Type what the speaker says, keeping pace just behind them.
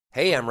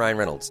Hey, I'm Ryan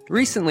Reynolds.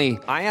 Recently,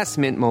 I asked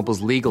Mint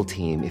Mobile's legal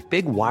team if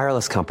big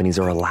wireless companies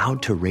are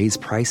allowed to raise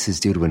prices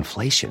due to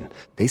inflation.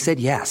 They said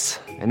yes.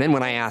 And then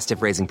when I asked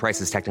if raising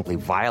prices technically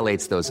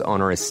violates those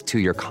onerous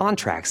two-year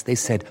contracts, they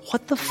said,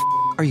 "What the f***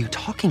 are you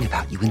talking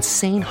about, you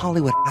insane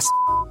Hollywood ass?"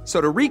 So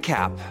to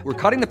recap, we're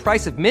cutting the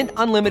price of Mint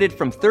Unlimited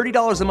from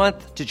 $30 a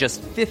month to just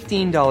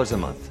 $15 a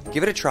month.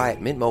 Give it a try at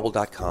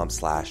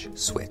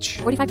mintmobile.com/switch.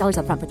 $45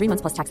 up front for 3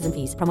 months plus taxes and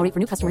fees. Promo rate for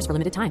new customers for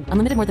limited time.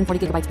 Unlimited more than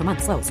 40 gigabytes per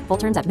month. Slows full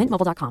terms at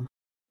mintmobile.com.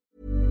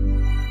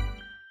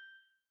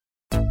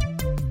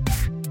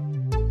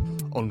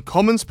 On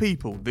Commons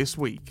People this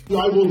week.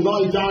 I will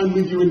lie down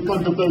with you in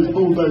front of those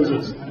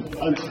bulldozers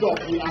and stop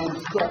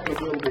the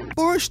building.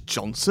 Boris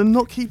Johnson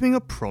not keeping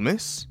a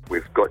promise.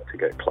 We've got to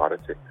get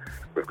clarity.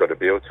 We've got to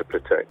be able to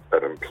protect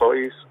our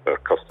employees, our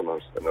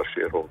customers and our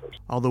shareholders.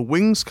 Are the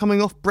wings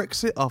coming off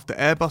Brexit after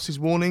Airbus's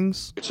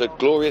warnings? It's a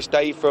glorious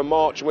day for a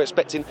march and we're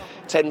expecting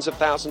tens of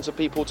thousands of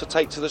people to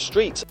take to the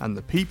streets. And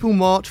the people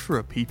march for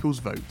a people's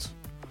vote.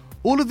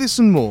 All of this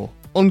and more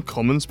on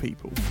Commons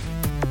People.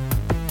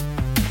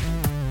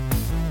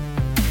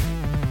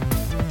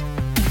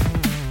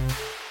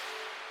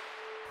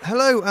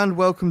 Hello and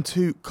welcome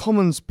to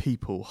Commons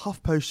People,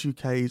 HuffPost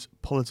UK's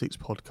politics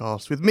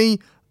podcast with me,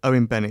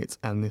 Owen Bennett,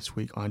 and this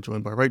week I'm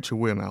joined by Rachel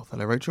Wearmouth.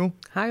 Hello, Rachel.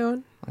 Hi,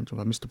 Owen. I'm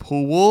joined by Mr.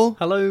 Paul Waugh.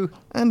 Hello.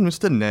 And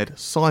Mr. Ned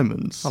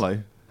Simons. Hello.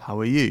 How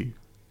are you?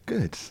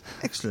 Good.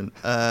 Excellent.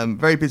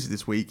 Very busy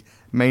this week,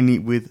 mainly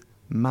with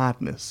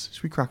madness.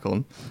 Should we crack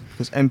on?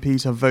 Because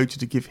MPs have voted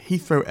to give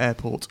Heathrow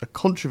Airport a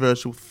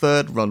controversial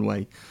third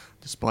runway,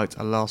 despite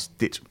a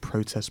last-ditch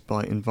protest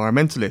by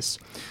environmentalists.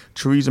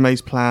 Theresa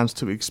May's plans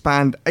to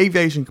expand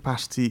aviation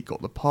capacity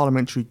got the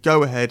parliamentary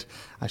go-ahead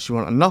as she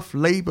won enough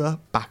Labour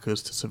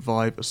backers to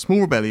survive a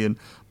small rebellion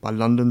by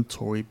London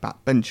Tory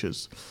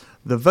backbenchers.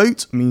 The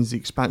vote means the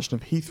expansion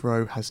of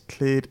Heathrow has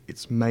cleared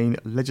its main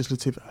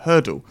legislative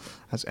hurdle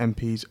as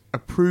MPs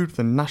approved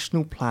the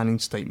National Planning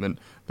Statement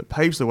that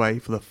paves the way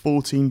for the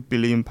 £14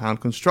 billion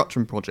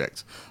construction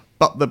project.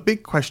 But the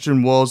big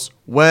question was,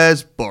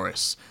 where's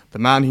Boris, the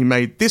man who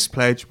made this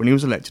pledge when he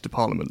was elected to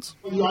Parliament?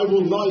 I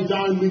will lie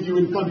down with you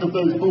in front of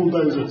those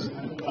bulldozers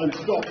and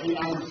stop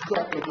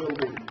the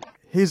building.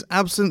 His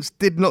absence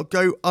did not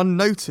go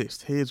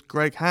unnoticed. Here's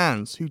Greg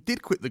Hands, who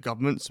did quit the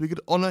government so he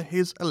could honour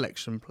his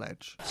election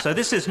pledge. So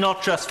this is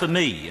not just for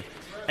me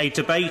a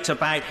debate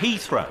about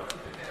Heathrow,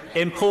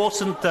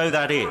 important though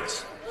that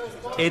is.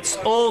 It's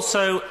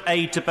also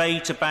a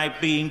debate about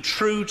being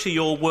true to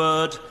your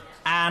word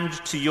and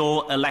to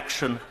your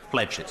election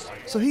pledges.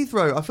 So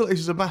Heathrow, I feel like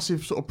this is a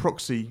massive sort of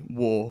proxy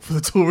war for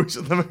the Tories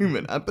at the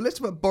moment. But let's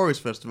talk about Boris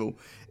first of all.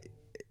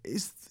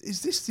 Is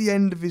this the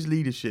end of his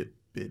leadership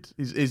bid?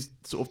 His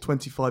sort of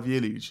 25-year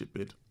leadership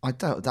bid? I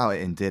doubt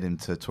it endeared him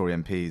to Tory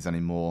MPs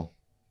anymore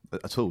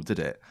at all, did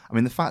it? I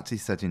mean, the fact he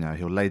said,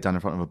 he'll lay down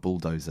in front of a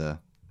bulldozer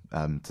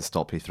to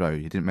stop Heathrow.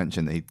 He didn't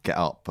mention that he'd get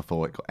up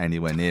before it got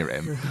anywhere near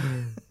him.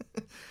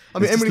 I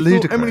mean, Emily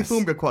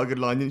Thornberg had quite a good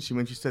line, didn't she,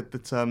 when she said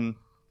that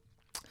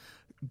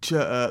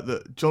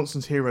that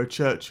Johnson's hero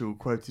Churchill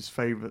quoted his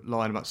favourite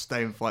line about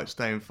stay and fight,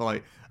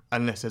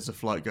 unless there's a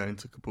flight going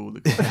to Kabul.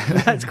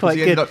 That's quite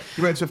good.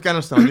 He went to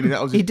Afghanistan, didn't he?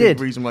 That was his big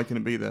reason why he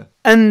couldn't be there.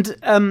 And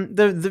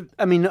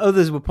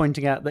others were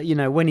pointing out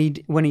that,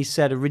 when he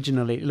said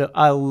originally, look,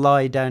 I'll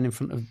lie down in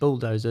front of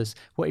bulldozers,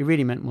 what he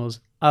really meant was,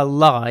 I'll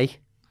lie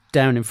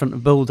down in front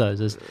of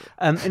bulldozers.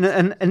 And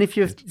if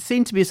you're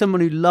seen to be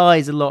someone who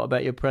lies a lot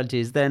about your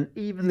pledges, then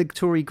even the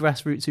Tory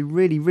grassroots who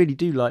really, really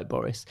do like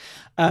Boris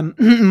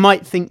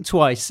might think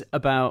twice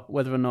about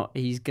whether or not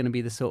he's going to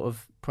be the sort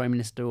of Prime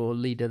Minister or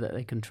leader that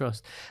they can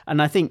trust.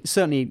 And I think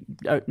certainly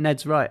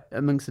Ned's right,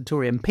 amongst the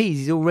Tory MPs,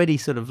 he's already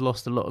sort of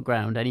lost a lot of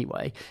ground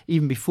anyway,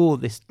 even before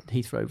this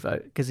Heathrow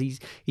vote, because he's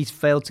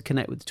failed to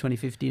connect with the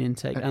 2015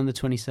 intake and the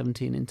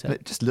 2017 intake.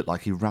 It just looked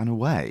like he ran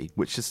away,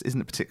 which just isn't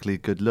a particularly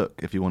good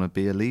look if you want to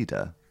be a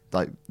leader.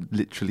 Like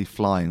literally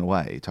flying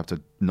away to have to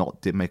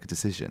not make a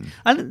decision.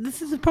 And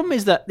the problem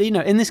is that,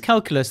 in this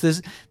calculus,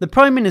 there's the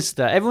Prime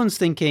Minister, everyone's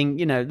thinking,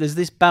 there's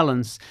this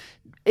balance.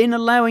 In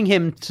allowing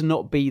him to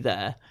not be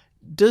there,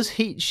 does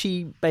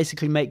she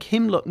basically make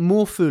him look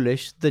more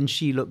foolish than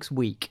she looks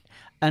weak?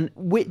 And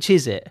which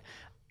is it?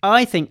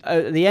 I think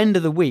at the end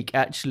of the week,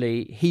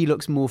 actually, he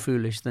looks more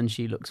foolish than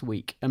she looks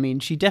weak. I mean,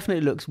 she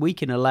definitely looks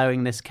weak in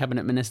allowing this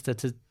cabinet minister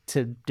to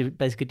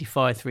basically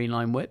defy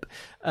three-line whip.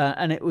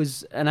 And it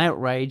was an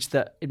outrage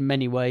that in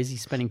many ways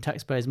he's spending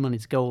taxpayers' money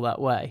to go all that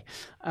way.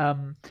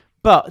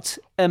 But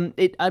I'm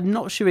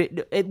not sure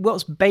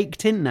what's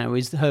baked in now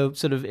is her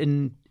sort of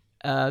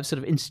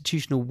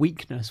institutional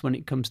weakness when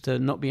it comes to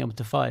not being able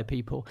to fire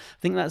people. I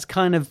think that's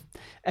kind of,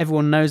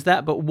 everyone knows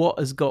that, but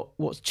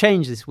what's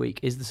changed this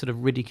week is the sort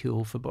of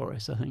ridicule for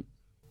Boris, I think.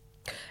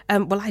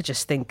 Well, I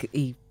just think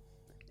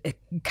it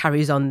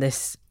carries on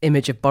this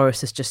image of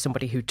Boris as just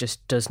somebody who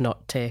just does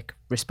not take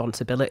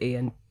responsibility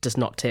and does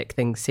not take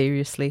things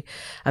seriously.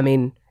 I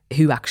mean,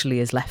 who actually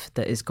is left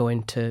that is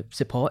going to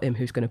support him,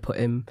 who's going to put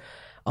him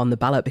on the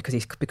ballot, because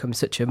he's become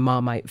such a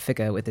Marmite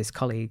figure with his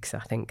colleagues, I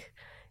think.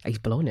 he's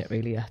blown it,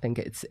 really. I think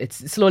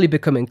it's slowly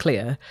becoming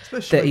clear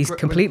that he's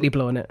completely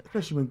blown it.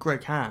 Especially when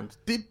Greg Hand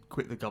did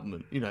quit the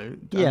government,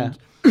 Yeah.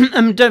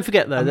 And don't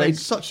forget, though, made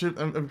such a...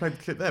 we played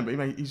the clip there, but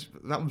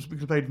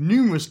we played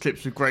numerous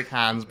clips with Greg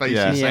Hands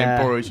basically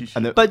saying Boris, you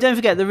should... But don't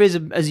forget, there is,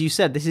 as you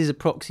said, this is a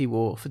proxy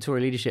war for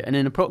Tory leadership. And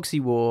in a proxy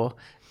war,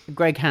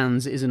 Greg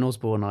Hands is an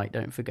Osborneite,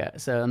 don't forget.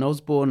 So an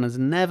Osborne has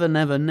never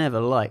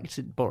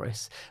liked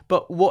Boris.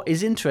 But what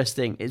is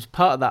interesting is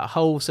part of that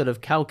whole sort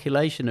of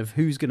calculation of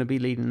who's going to be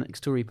leading the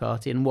next Tory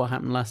party and what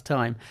happened last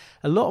time.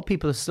 A lot of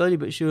people are slowly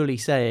but surely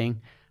saying,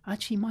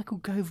 actually, Michael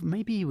Gove,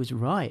 maybe he was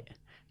right.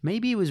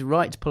 Maybe he was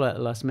right to pull out at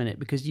the last minute,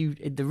 because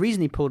the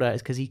reason he pulled out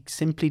is because he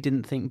simply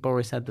didn't think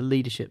Boris had the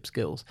leadership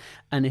skills.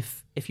 And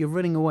if you're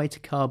running away to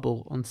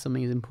Kabul on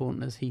something as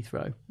important as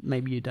Heathrow,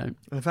 maybe you don't.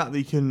 And the fact that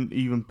he couldn't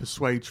even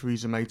persuade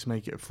Theresa May to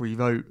make it a free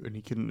vote, and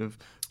he couldn't have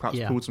perhaps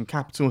pulled some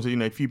capital and said,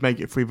 if you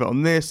make it a free vote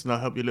on this, then I'll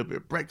help you a little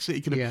bit with Brexit.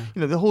 He could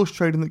have, the horse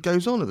trading that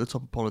goes on at the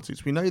top of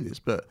politics. We know this,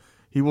 but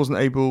he wasn't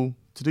able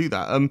to do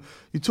that.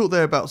 You talked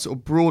there about sort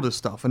of broader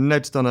stuff, and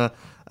Ned's done a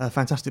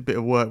fantastic bit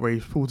of work where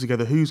he's pulled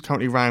together who's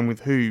currently ran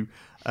with who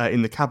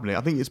in the cabinet.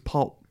 I think it's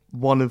part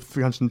 1 of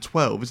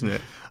 312, isn't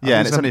it? Yeah,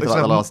 and it's only for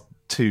like the last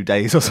 2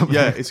 days or something.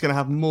 Yeah, it's going to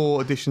have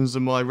more additions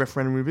than my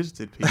Referendum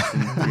Revisited piece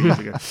from 3 years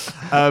ago.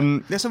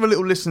 Let's have a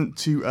little listen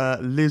to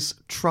Liz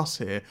Truss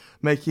here,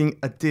 making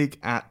a dig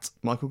at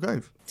Michael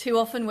Gove. Too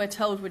often we're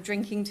told we're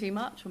drinking too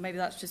much, or maybe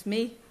that's just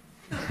me.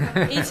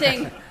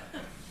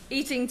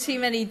 Eating too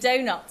many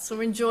donuts,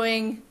 or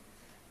enjoying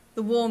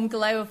the warm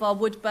glow of our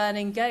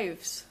wood-burning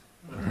Goves.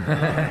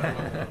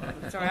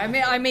 Sorry,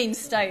 I mean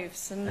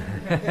stoves. And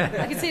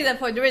I can see their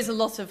point. There is a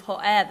lot of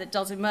hot air that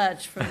does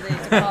emerge from the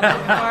Department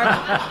of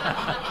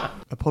Environment.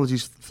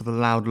 Apologies for the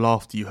loud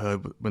laughter you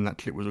heard when that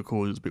clip was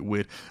recorded. It was a bit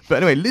weird. But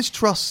anyway, Liz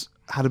Truss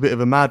had a bit of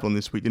a mad one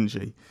this week, didn't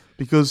she?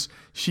 Because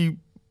she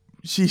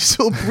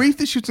sort of briefed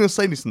that she was going to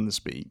say this in the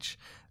speech.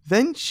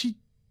 Then she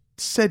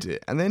said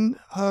it. And then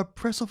her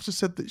press officer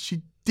said that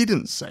she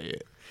didn't say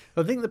it.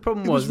 I think the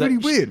problem was really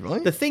that weird,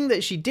 right? The thing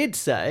that she did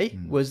say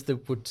was the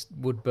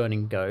wood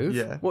burning Gove.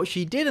 Yeah. What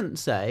she didn't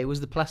say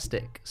was the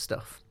plastic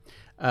stuff.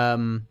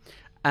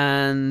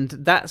 And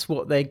that's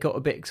what they got a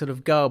bit sort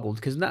of garbled,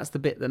 because that's the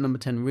bit that Number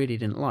 10 really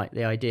didn't like,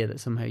 the idea that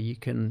somehow you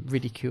can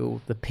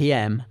ridicule the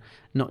PM,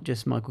 not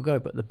just Michael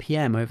Gove, but the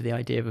PM over the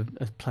idea of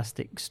a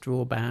plastic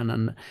straw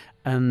ban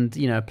and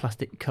a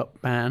plastic cup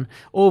ban,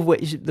 all of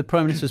which the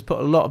Prime Minister has put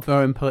a lot of her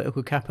own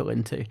political capital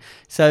into.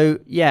 So,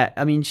 yeah,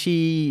 I mean,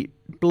 she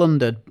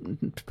blundered,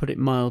 to put it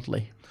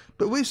mildly.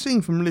 But we're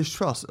seeing from Liz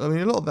Truss, I mean,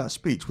 a lot of that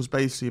speech was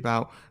basically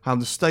about how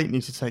the state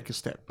needs to take a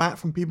step back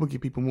from people,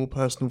 give people more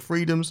personal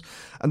freedoms.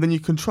 And then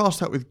you contrast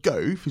that with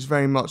Gove, who's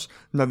very much,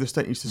 the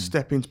state needs to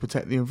step in to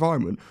protect the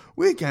environment.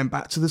 We're going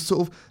back to the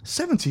sort of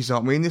 70s,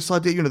 aren't we? And this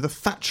idea, the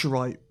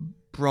Thatcherite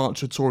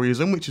branch of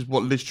Toryism, which is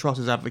what Liz Truss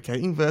is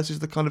advocating, versus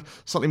the kind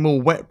of slightly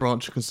more wet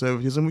branch of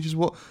Conservatism, which is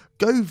what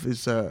Gove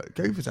is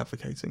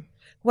advocating.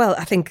 Well,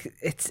 I think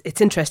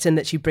it's interesting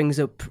that she brings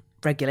up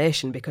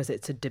regulation, because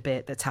it's a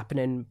debate that's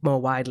happening more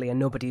widely and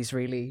nobody's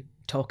really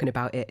talking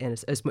about it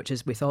as much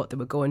as we thought they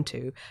were going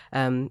to.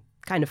 Kind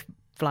of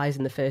flies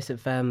in the face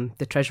of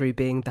the Treasury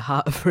being the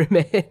heart of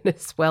Remain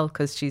as well,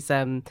 because she's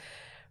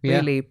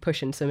really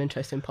pushing some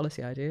interesting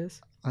policy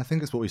ideas. I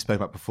think it's what we spoke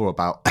about before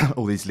about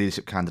all these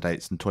leadership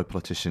candidates and Tory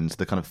politicians,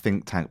 the kind of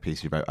think tank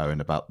piece you wrote, Owen,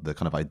 about the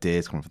kind of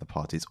ideas coming from the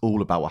party. It's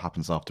all about what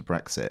happens after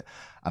Brexit.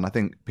 And I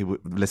think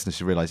listeners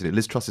should realise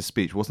Liz Truss's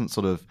speech wasn't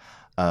sort of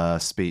a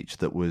speech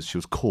she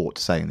was caught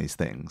saying these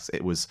things.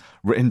 It was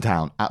written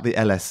down at the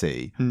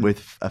LSE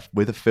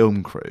with a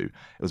film crew.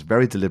 It was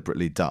very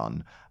deliberately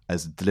done,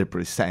 as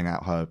deliberately setting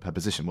out her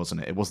position, wasn't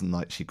it? It wasn't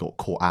like she got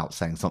caught out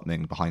saying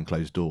something behind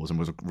closed doors and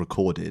was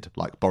recorded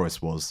like Boris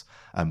was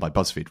by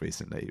BuzzFeed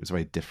recently. It was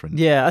very different.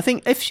 Yeah, I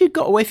think if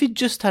she'd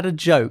just had a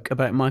joke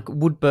about Michael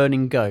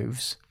wood-burning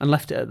Goves and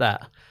left it at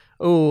that,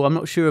 I'm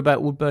not sure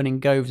about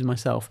wood-burning Goves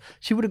myself,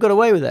 she would have got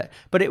away with it.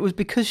 But it was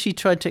because she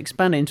tried to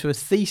expand it into a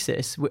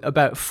thesis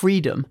about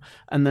freedom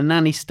and the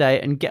nanny state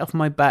and get off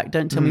my back,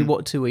 don't tell me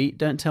what to eat,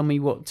 don't tell me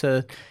what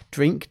to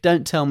drink,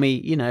 don't tell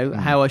me,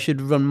 how I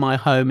should run my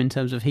home in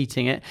terms of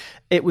heating it.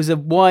 It was a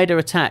wider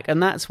attack,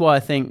 and that's why I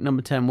think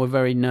Number 10 were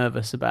very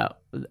nervous about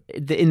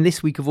in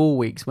this week of all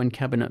weeks when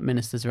cabinet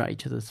ministers are at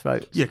each other's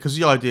throats. Yeah, because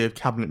the idea of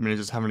cabinet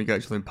ministers having to go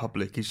to them in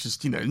public is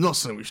just, not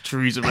something which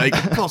Theresa May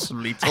could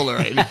possibly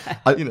tolerate.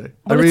 I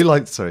really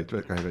liked... Sorry, go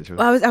ahead, Rachel.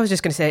 Well, I was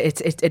just going to say,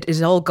 it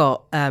has all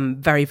got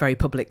very, very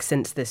public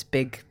since this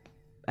big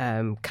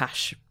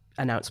cash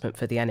announcement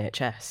for the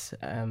NHS.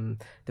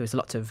 There was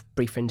lots of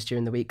briefings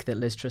during the week that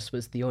Liz Truss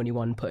was the only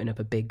one putting up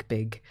a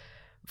big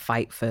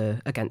fight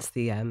against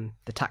the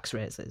tax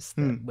raises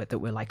that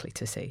we're likely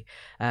to see.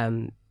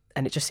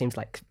 And it just seems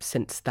like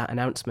since that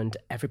announcement,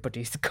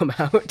 everybody's come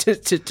out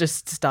to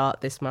just start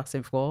this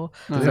massive war.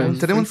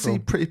 Did anyone see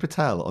Priti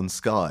Patel on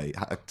Sky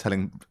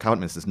telling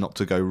cabinet ministers not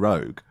to go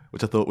rogue,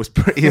 which I thought was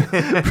pretty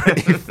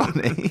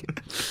funny?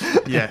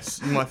 Yes,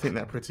 you might think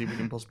that Priti, we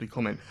can possibly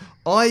comment.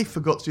 I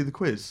forgot to do the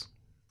quiz.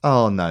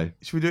 Oh, no.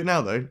 Should we do it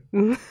now, though?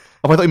 Oh,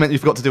 I thought you meant you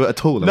forgot to do it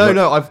at all.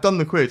 No, I've done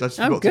the quiz. I just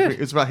forgot good.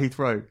 to. It's about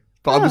Heathrow.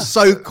 But I was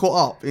so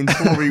caught up in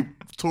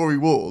Tory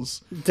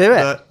wars. Do it.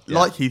 That,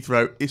 like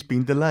Heathrow, it's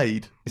been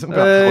delayed. It's not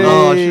about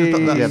I should have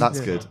done that. Yeah,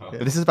 that's good. If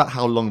this is about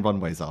how long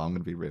runways are, I'm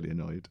going to be really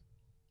annoyed.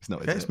 It's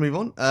not. Okay, is let's it? move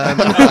on.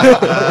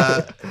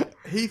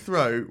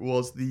 Heathrow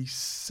was the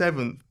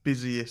 7th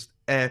busiest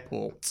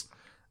airport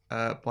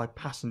by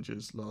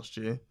passengers last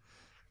year,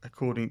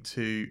 according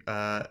to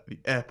the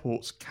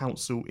Airports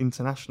Council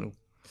International.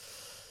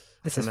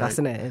 This is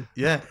fascinating.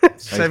 Yeah,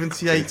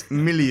 78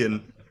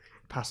 million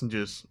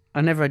passengers. I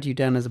never had you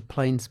down as a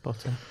plane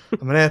spotter.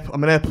 I'm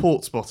an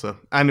airport spotter.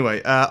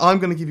 Anyway, I'm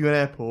going to give you an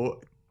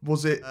airport.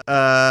 Was it?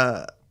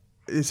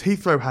 Is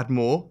Heathrow had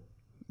more?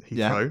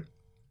 Heathrow,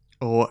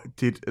 or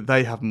did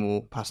they have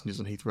more passengers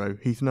than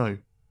Heathrow? Heathrow.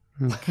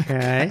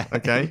 Okay.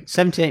 Okay.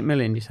 78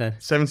 million, you said.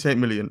 78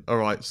 million. All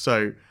right.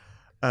 So,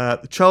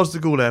 the Charles de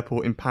Gaulle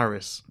Airport in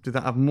Paris, did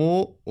that have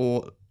more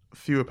or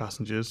fewer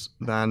passengers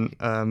than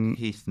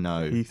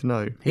Heathrow.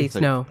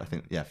 Heathrow. I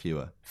think,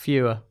 fewer.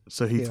 Fewer.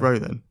 So Heathrow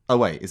then. Oh,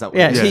 wait, is that what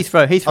Yeah, it's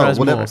Heathrow. Heathrow has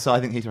whatever. more. So I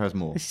think Heathrow has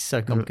more. This is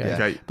so complicated.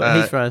 Okay. But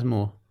Heathrow has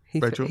more.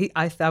 Rachel?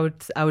 I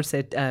would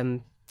say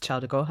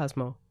Charles de Gaulle has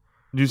more.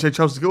 Did you say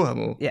Charles de Gaulle had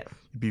more? Yeah.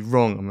 You'd be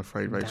wrong, I'm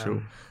afraid,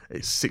 Rachel.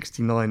 It's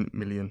 69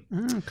 million.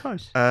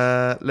 Close.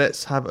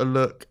 Let's have a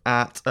look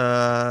at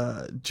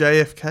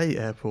JFK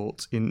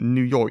Airport in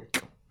New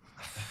York.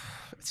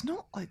 It's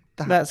not like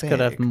that. That's big. got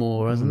to have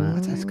more, isn't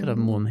it? That's got to have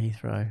more than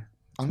Heathrow.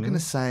 I'm going to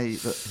say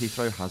that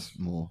Heathrow has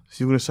more.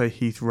 So you're going to say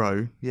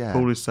Heathrow. Yeah.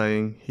 Paul is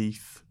saying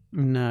Heath.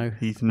 No.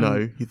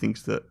 No. He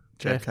thinks that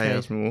JFK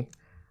has more.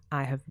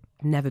 I have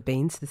never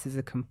been, so this is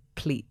a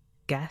complete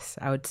guess.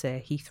 I would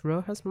say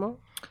Heathrow has more.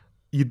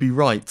 You'd be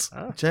right.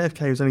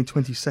 JFK was only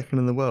 22nd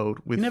in the world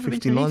with You've never been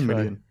to 59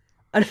 million.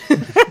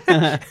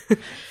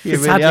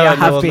 Sadly, I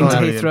have been to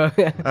Heathrow.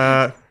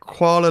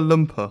 Kuala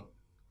Lumpur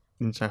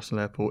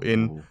International Airport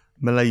in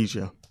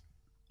Malaysia.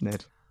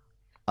 Ned.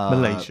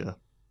 Malaysia.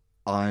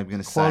 I'm going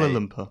to say Kuala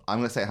Lumpur. I'm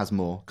going to say it has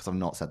more because I've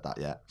not said that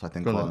yet. So I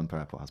think Kuala Lumpur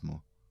Airport has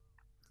more.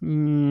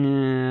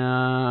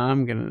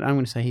 I'm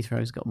gonna say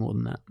Heathrow's got more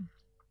than that.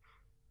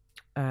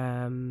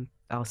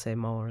 I'll say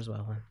more as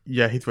well.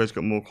 Yeah, Heathrow's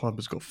got more. Kuala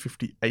Lumpur's got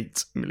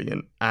 58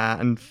 million.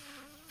 And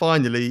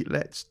finally,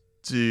 let's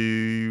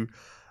do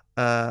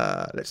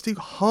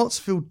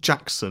Hartsfield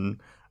Jackson,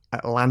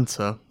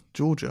 Atlanta,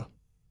 Georgia.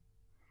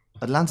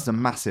 Atlanta's a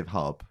massive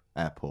hub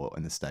airport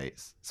in the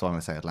States, so I'm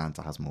going to say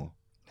Atlanta has more.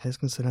 I was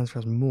going to say Atlanta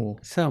has more.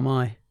 So am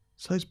I.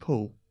 So's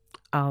Paul.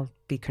 I'll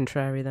be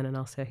contrary then, and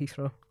I'll say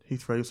Heathrow.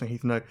 Heathrow, you're saying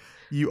Heathrow.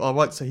 You are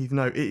right to say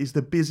Heathrow. It is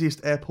the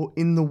busiest airport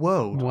in the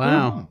world.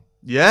 Wow.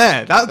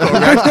 Yeah, that got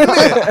right, didn't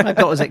it? That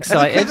got us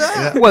excited.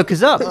 Woke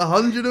us up.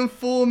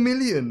 104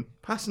 million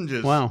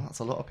passengers. Wow. That's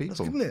a lot of people.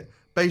 That's good, isn't it?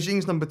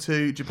 Beijing's number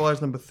 2, Dubai's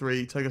number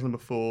 3, Tokyo's number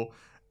 4,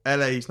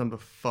 LA's number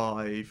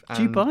 5.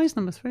 And Dubai's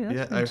number 3.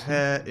 That's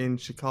O'Hare in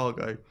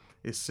Chicago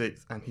is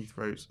 6th and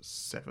Heathrow's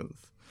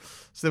 7th.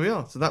 So there we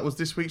are. So that was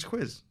this week's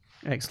quiz.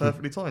 Excellent.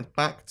 Perfectly timed.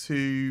 Back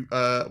to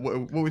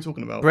what were we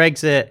talking about?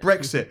 Brexit.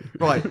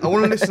 Right. I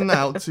want to listen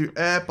now to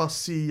Airbus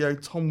CEO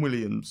Tom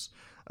Williams.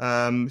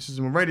 This is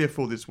on Radio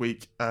 4 this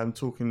week,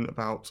 talking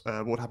about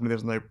what happened if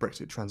there's no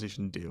Brexit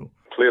transition deal.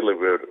 Clearly,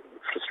 we're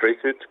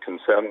frustrated,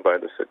 concerned by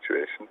the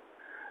situation,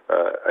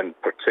 in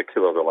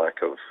particular the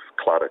lack of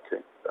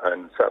clarity.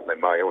 And certainly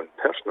my own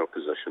personal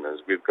position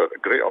is we've got a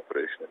great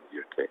operation in the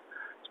UK.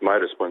 It's my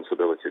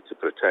responsibility to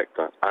protect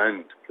that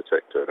and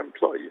protect our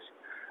employees.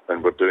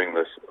 And we're doing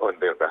this on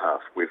their behalf.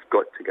 We've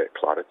got to get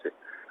clarity.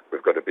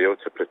 We've got to be able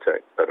to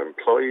protect our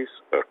employees,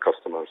 our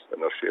customers,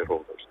 and our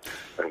shareholders.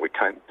 And we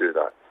can't do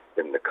that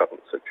in the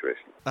current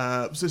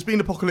situation. So it's been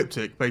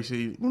apocalyptic,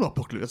 basically. Well, not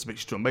apocalyptic, that's a bit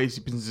strong.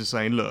 Basically, businesses are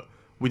saying, look,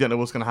 we don't know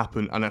what's going to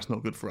happen, and that's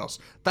not good for us.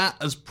 That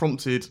has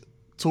prompted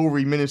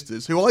Tory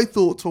ministers, who I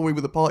thought Tory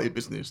were the party of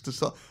business, to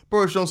start.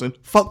 Boris Johnson,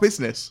 fuck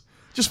business.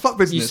 Just fuck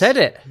business. You said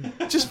it.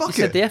 Just fuck it.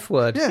 You said the F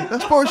word. Yeah,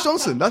 that's Boris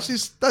Johnson. That's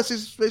his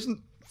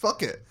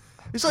fuck it.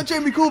 It's like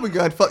Jeremy Corbyn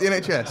going, fuck the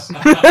NHS.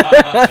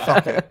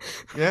 Fuck it.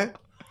 Yeah?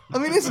 I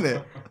mean, isn't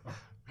it?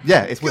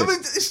 Yeah, it's weird. I mean,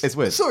 it's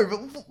weird. Sorry, but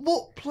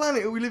what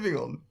planet are we living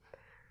on?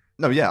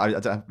 No, yeah, I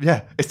don't,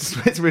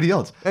 it's really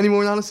odd. Any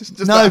more analysis?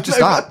 Just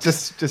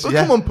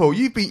yeah. Come on, Paul.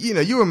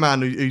 You're a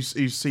man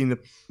who's seen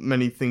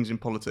many things in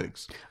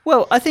politics.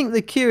 Well, I think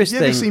the curious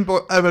thing. You ever seen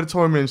a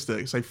Tory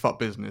minister say fuck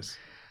business?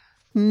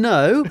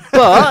 No,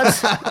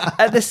 but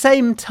at the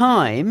same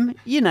time,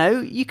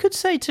 you could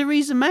say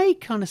Theresa May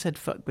kind of said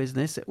fuck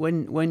business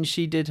when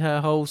she did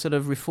her whole sort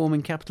of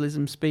reforming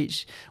capitalism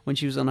speech when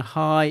she was on a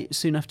high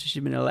soon after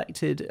she'd been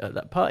elected at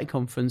that party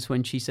conference,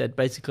 when she said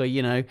basically,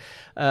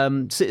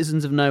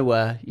 citizens of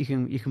nowhere, you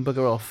can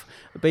bugger off.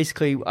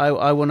 Basically,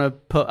 I want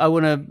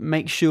to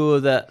make sure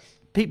that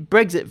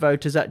Brexit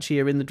voters actually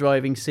are in the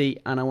driving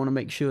seat, and I want to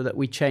make sure that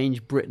we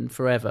change Britain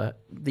forever.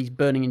 These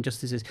burning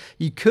injustices.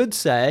 You could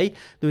say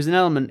there was an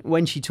element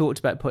when she talked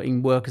about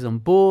putting workers on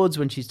boards,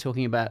 when she's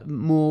talking about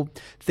more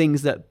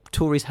things that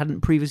Tories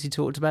hadn't previously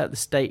talked about, the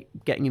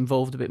state getting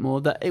involved a bit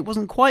more, that it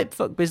wasn't quite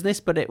fuck business,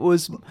 but it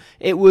was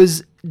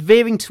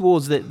veering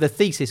towards the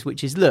thesis,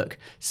 which is, look,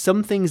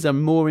 some things are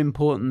more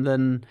important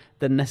than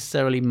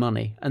necessarily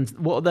money. And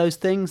what are those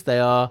things? They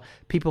are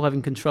people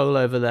having control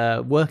over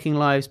their working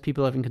lives,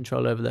 people having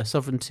control over their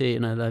sovereignty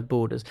and their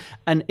borders.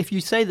 And if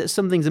you say that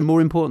some things are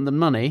more important than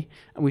money,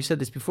 and we've said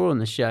this before on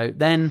the show,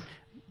 then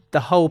the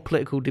whole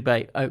political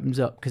debate opens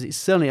up, because it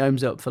certainly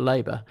opens up for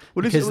Labour,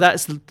 because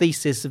that's the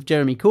thesis of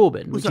Jeremy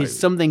Corbyn, which is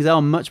some things are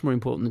much more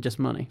important than just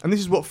money. And this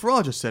is what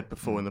Farage has said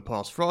before in the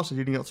past. Farage said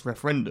leading up to the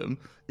referendum,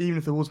 even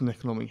if there was an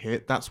economic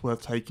hit, that's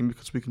worth taking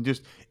because we can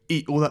just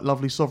eat all that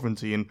lovely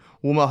sovereignty and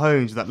warm our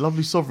homes with that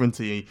lovely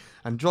sovereignty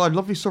and drive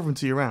lovely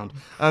sovereignty around.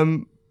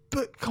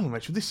 But come on,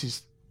 Rachel, this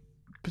is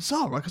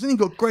bizarre, right? Because then you've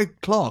got Greg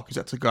Clark who's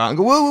had to go out and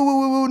go,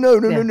 whoa, no,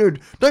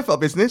 don't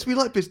fuck business, we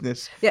like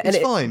business, it's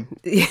fine.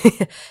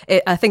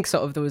 I think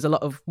sort of there was a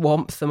lot of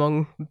warmth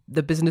among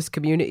the business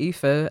community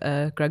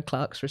for Greg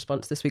Clark's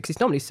response this week, because he's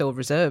normally so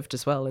reserved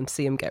as well, and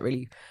see him get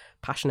really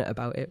passionate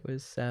about it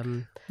was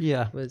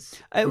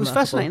it was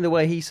fascinating the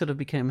way he sort of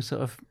became a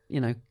sort of,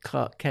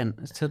 Clark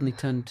Kent, suddenly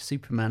turned to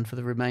Superman for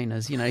the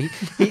Remainers.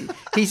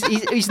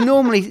 He's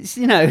normally, he's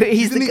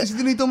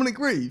the new Dominic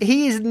Reeve.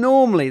 He is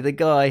normally the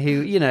guy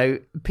who,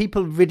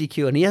 people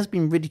ridicule, and he has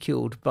been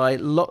ridiculed by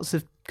lots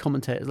of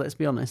commentators, let's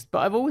be honest, but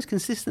I've always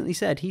consistently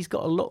said he's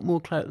got a lot more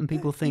clout than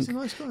people think. He's a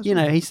nice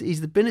guy,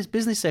 he's the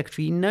business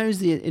secretary. He knows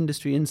the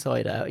industry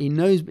inside out. He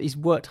knows, he's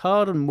worked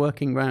hard on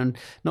working around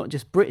not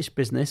just British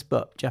business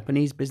but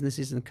Japanese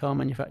businesses and car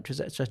manufacturers,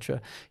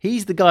 etc.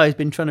 He's the guy who's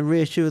been trying to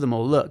reassure them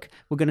all, look,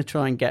 we're going to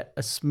try and get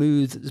as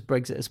smooth as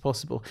Brexit as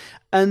possible.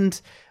 And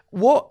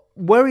what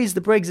worries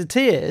the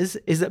Brexiteers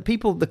is that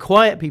the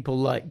quiet people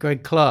like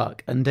Greg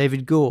Clark and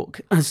David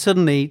Gauke are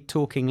suddenly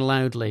talking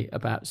loudly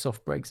about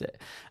soft Brexit.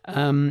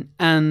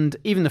 And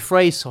even the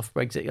phrase soft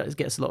Brexit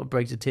gets a lot of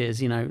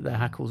Brexiteers, their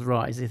hackles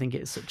rise. They think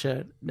it's such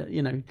a,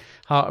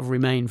 heart of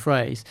Remain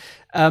phrase.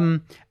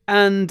 And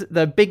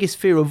the biggest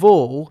fear of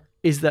all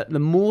is that the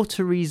more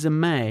Theresa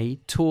May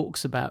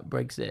talks about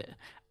Brexit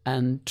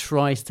and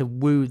tries to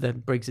woo the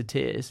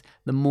Brexiteers,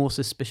 the more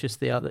suspicious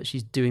they are that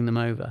she's doing them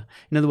over.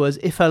 In other words,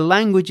 if her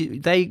language,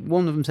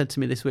 one of them said to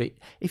me this week,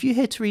 if you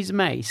hear Theresa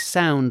May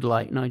sound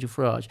like Nigel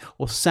Farage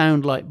or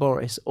sound like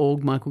Boris or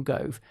Michael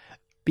Gove,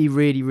 be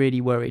really,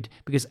 really worried,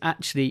 because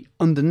actually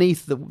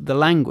underneath the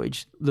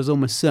language, there's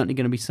almost certainly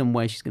going to be some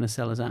way she's going to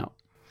sell us out.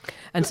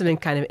 And something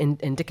kind of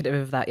indicative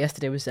of that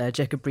yesterday was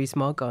Jacob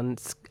Rees-Mogg on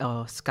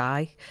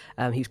Sky.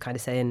 He was kind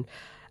of saying,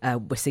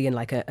 we're seeing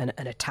like an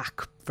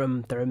attack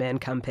from the Remain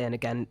campaign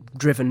again,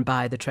 driven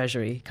by the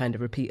Treasury. Kind of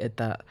repeated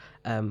that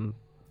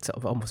sort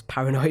of almost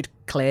paranoid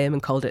claim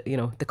and called it,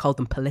 they called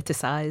them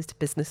politicised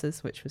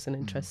businesses, which was an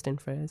interesting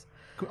phrase.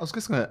 I was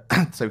just going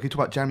to say, we could talk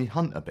about Jeremy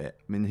Hunt a bit.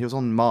 I mean, he was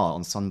on Mar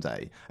on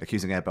Sunday,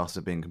 accusing Airbus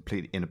of being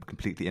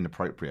completely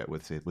inappropriate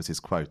was his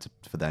quote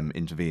for them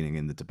intervening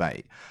in the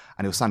debate.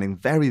 And he was sounding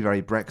very,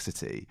 very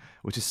Brexity,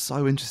 which is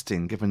so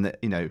interesting given that,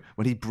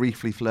 when he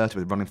briefly flirted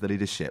with running for the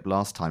leadership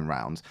last time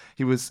round,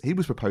 he was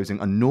proposing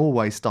a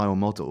Norway-style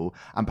model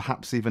and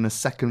perhaps even a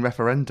second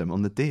referendum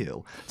on the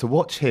deal. To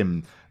watch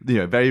him,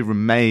 very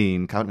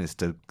Remain cabinet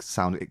minister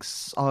sound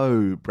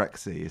so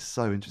Brexit is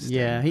so interesting.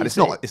 Yeah, and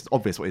it's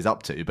obvious what he's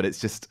up to, but it's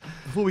just...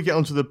 Before we get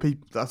onto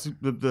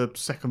the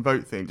second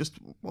vote thing, just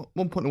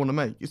one point I want to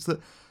make is that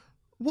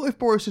what if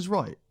Boris is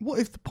right? What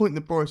if the point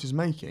that Boris is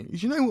making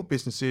is, what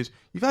business is?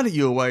 You've had it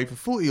your way for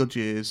 40-odd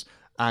years,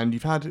 and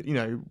you've had,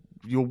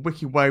 your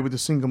wicked way with the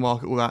single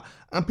market, all that,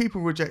 and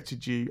people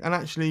rejected you, and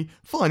actually,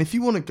 fine, if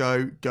you want to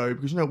go,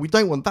 because, we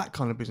don't want that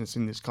kind of business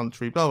in this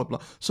country, blah, blah,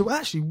 blah. So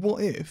actually,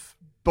 what if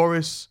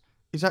Boris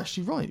is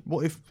actually right?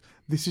 What if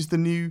this is the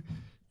new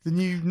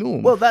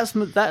norm? Well, that's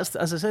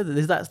as I said,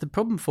 that's the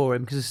problem for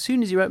him, because as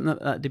soon as you open up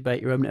that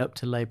debate, you're opening it up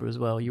to Labour as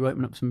well. You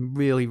open up some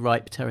really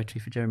ripe territory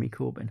for Jeremy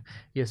Corbyn.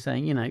 You're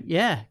saying,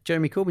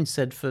 Jeremy Corbyn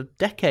said for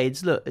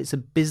decades, look, it's a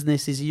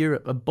business is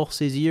Europe, a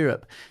boss is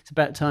Europe. It's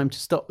about time to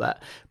stop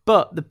that.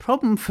 But the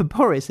problem for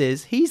Boris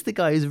is he's the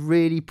guy who's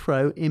really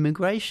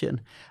pro-immigration,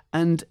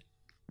 and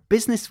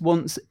business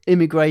wants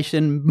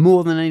immigration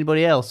more than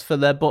anybody else for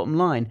their bottom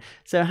line.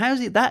 So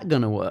how's that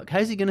going to work?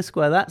 How's he going to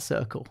square that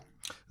circle?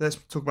 Let's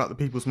talk about the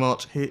People's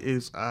March. Here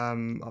is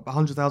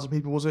 100,000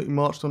 people, was it, who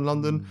marched on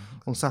London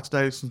on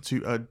Saturday. Listen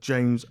to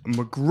James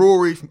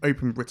McGrory from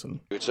Open Britain.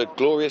 It's a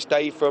glorious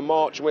day for a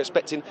march, and we're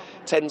expecting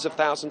tens of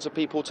thousands of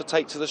people to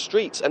take to the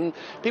streets. And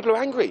people are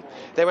angry.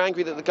 They're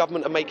angry that the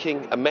government are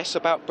making a mess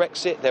about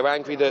Brexit. They're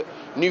angry that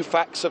new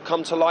facts have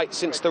come to light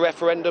since the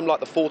referendum, like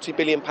the £40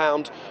 billion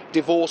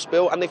divorce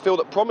bill. And they feel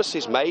that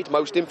promises made,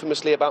 most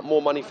infamously about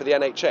more money for the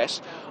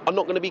NHS, are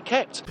not going to be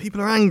kept.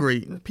 People are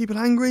angry. Are people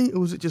angry?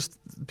 Or is it just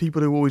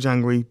people who are always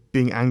angry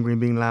and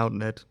being loud,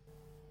 Ned?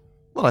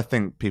 Well, I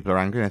think people are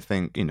angry. I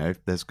think,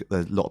 there's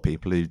a lot of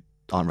people who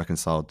aren't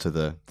reconciled to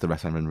the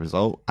referendum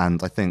result.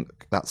 And I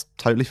think that's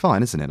totally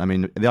fine, isn't it? I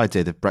mean, the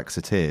idea that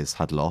Brexiteers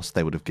had lost,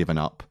 they would have given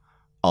up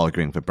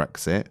arguing for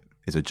Brexit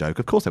is a joke.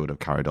 Of course they would have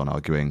carried on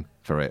arguing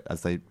for it,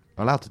 as they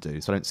are allowed to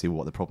do. So I don't see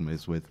what the problem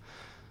is with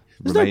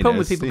There's no problem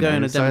with Remainers, people you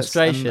going know, to a so it's-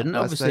 demonstration. and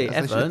Obviously, as they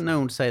ever. should. No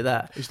one would say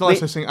that. It's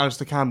nice listening to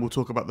Alistair Campbell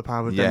talk about the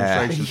power of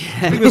Yeah.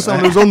 demonstration. Even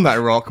someone who was on that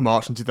Iraq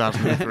march in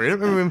 2003. I don't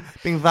remember him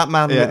being that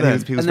mad. Yeah,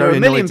 then. he was And there were very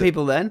a million annoyed.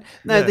 people then.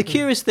 No, Yeah. the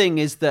curious thing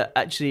is that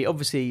actually,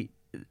 obviously,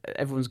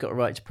 everyone's got a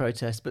right to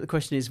protest, but the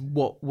question is,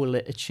 what will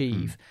it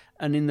achieve?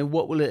 And in the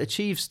what will it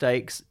achieve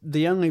stakes,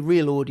 the only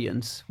real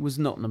audience was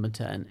not number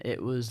 10,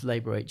 it was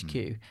Labour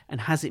HQ.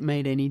 And has it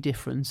made any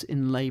difference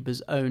in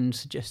Labour's own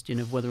suggestion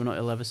of whether or not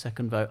it'll have a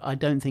second vote? I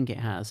don't think it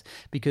has,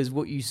 because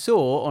what you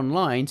saw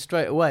online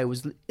straight away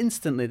was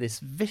instantly this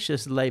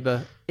vicious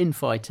Labour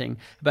infighting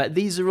about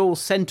these are all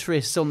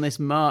centrists on this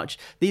march,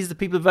 these are the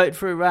people who vote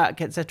for Iraq,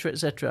 etc.,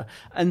 etc.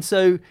 And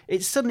so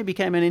it suddenly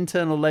became an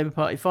internal Labour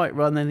Party fight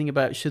rather than anything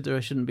about should there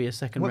or shouldn't be a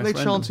second Weren't they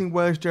referendum. chanting,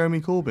 "Where's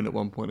Jeremy Corbyn" at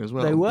one point as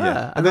well? They were,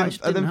 Yeah. and that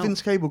And then didn't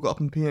Vince Cable got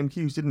up in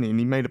PMQs, didn't he? And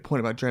he made a point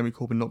about Jeremy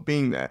Corbyn not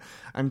being there.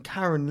 And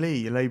Karen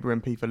Lee, a Labour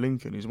MP for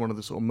Lincoln, who's one of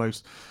the sort of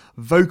most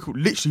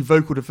literally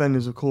vocal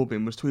defenders of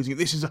Corbyn, was tweeting,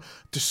 "This is a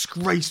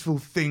disgraceful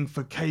thing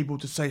for Cable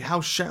to say.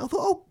 How shall?" I thought,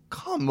 oh,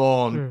 come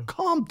on,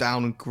 calm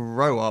down and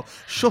grow up.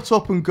 Shut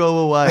up and go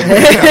away,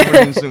 Catherine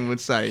Williamson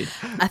would say.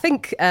 I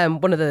think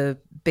one of the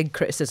big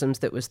criticisms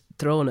that was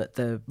thrown at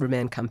the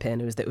Remain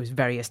campaign was that it was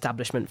very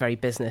establishment, very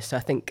business. So I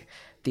think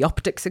the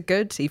optics are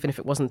good, even if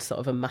it wasn't sort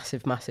of a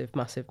massive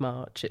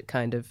march. It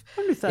kind of,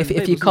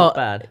 if you caught,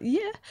 bad.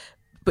 yeah,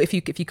 but if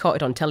you caught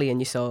it on telly and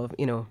you saw,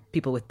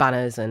 people with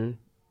banners and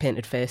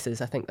painted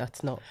faces, I think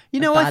that's not.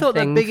 I thought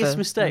the biggest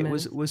mistake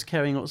was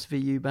carrying lots of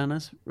EU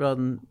banners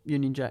rather than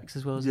Union Jacks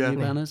as well as EU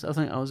banners. I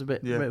think that was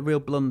a real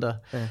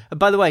blunder. Yeah. And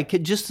by the way,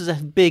 just as a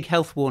big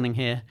health warning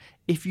here,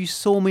 if you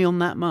saw me on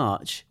that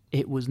march,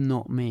 it was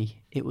not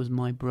me. It was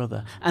my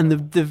brother. And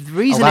the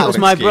reason it was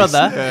my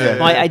brother,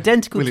 my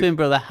identical twin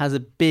brother, has a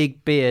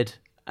big beard.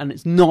 And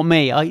it's not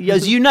me.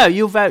 As you know,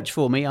 you'll vouch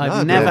for me.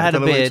 I've never had a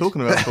beard. What are you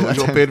talking about, Paul? You've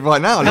got a beard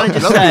right now. Can I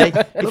just say,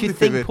 if you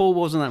think Paul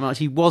wasn't that much,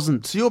 he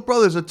wasn't. So your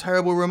brother's a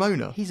terrible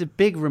Ramona? He's a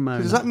big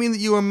Ramona. Does that mean that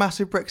you're a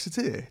massive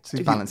Brexiteer?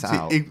 To balance it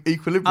out.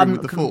 Equilibrium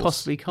with the couldn't force?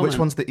 possibly comment. Which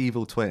one's the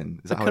evil twin?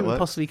 Is that how it couldn't works?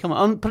 possibly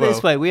comment. Put it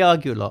this way, we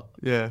argue a lot.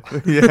 Yeah.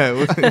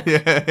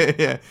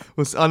 Yeah.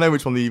 Well, I know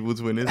which one the evil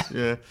twin is.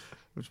 Yeah.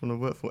 Which one I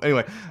work for.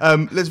 Anyway,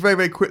 let's very,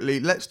 very quickly,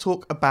 let's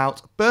talk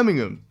about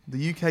Birmingham,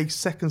 the UK's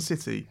second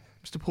city.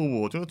 Mr. Paul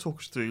Ward, do you want to talk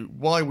us through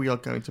why we are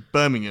going to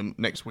Birmingham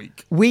next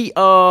week? We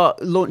are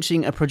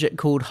launching a project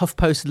called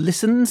HuffPost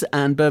Listens,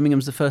 and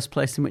Birmingham's the first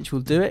place in which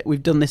we'll do it.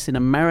 We've done this in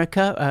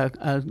America.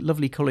 Our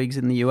lovely colleagues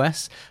in the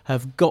US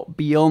have got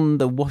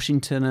beyond the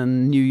Washington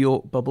and New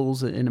York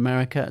bubbles in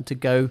America to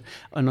go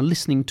on a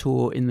listening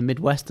tour in the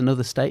Midwest and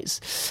other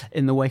states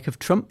in the wake of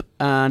Trump,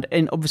 and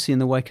obviously in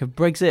the wake of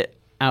Brexit.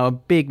 Our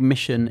big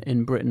mission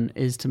in Britain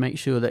is to make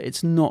sure that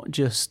it's not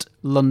just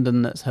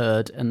London that's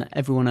heard and that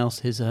everyone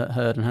else is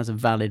heard and has a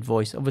valid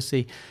voice.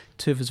 Obviously,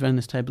 two of us around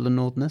this table are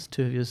Northerners,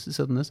 two of us are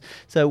Southerners.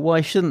 So why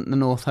shouldn't the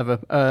North have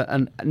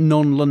a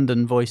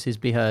non-London voices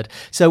be heard?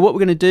 So what we're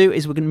going to do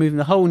is we're going to move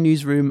the whole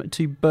newsroom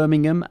to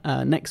Birmingham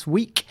next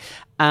week.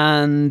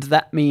 And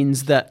that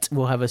means that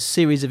we'll have a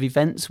series of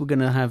events. We're going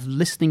to have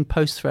listening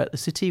posts throughout the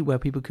city where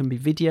people can be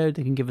videoed.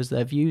 They can give us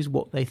their views,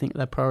 what they think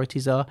their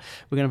priorities are.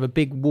 We're going to have a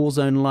big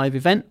Warzone live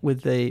event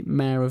with the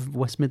Mayor of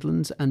West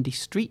Midlands, Andy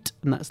Street,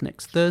 and that's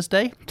next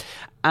Thursday.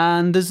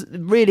 And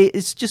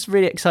it's just a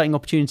really exciting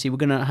opportunity. We're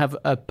going to have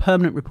a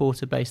permanent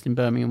reporter based in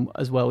Birmingham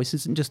as well. This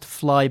isn't just a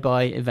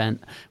fly-by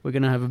event. We're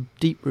going to have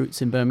deep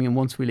roots in Birmingham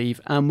once we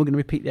leave, and we're going to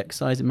repeat the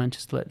exercise in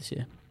Manchester later this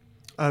year.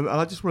 And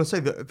I just want to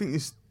say that I think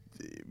this,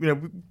 we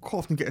quite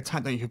often get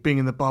attacked, don't you, for being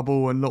in the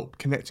bubble and not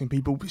connecting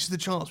people. This is the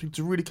chance for people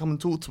to really come and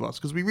talk to us,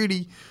 because we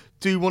really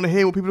do want to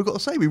hear what people have got to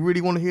say. We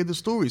really want to hear the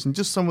stories, and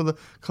just some of the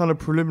kind of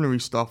preliminary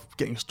stuff,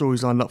 getting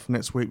stories lined up for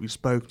next week. We've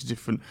spoken to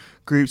different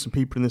groups and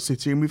people in the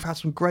city, and we've had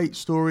some great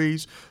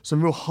stories,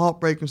 some real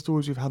heartbreaking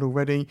stories we've had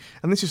already.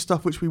 And this is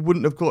stuff which we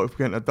wouldn't have got if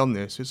we hadn't have done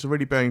this. It's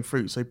already bearing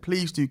fruit. So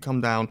please do come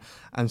down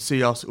and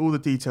see us. All the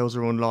details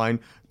are online.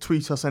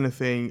 Tweet us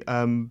anything.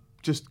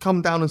 Just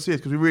come down and see us,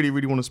 because we really,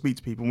 really want to speak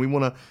to people. And we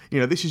want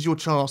to, this is your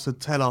chance to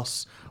tell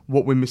us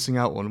what we're missing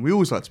out on. We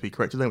always like to be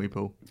corrected, don't we,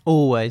 Paul?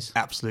 Always.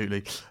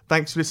 Absolutely.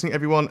 Thanks for listening,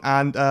 everyone.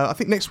 And I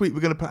think next week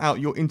we're going to put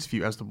out your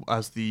interview as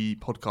the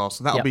podcast.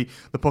 So that'll be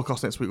the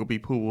podcast next week. Will be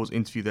Paul Ward's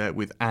interview there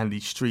with Andy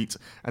Street,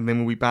 and then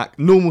we'll be back.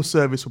 Normal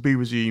service will be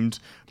resumed.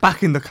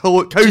 Back in the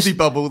cozy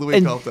bubble the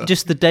week after.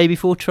 Just the day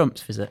before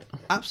Trump's visit.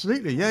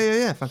 Absolutely.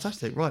 Yeah.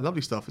 Fantastic. Right.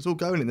 Lovely stuff. It's all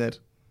going in there.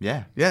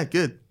 Yeah. Yeah.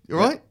 Good. You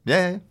all right?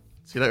 Yeah.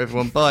 See you later,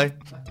 everyone. Bye.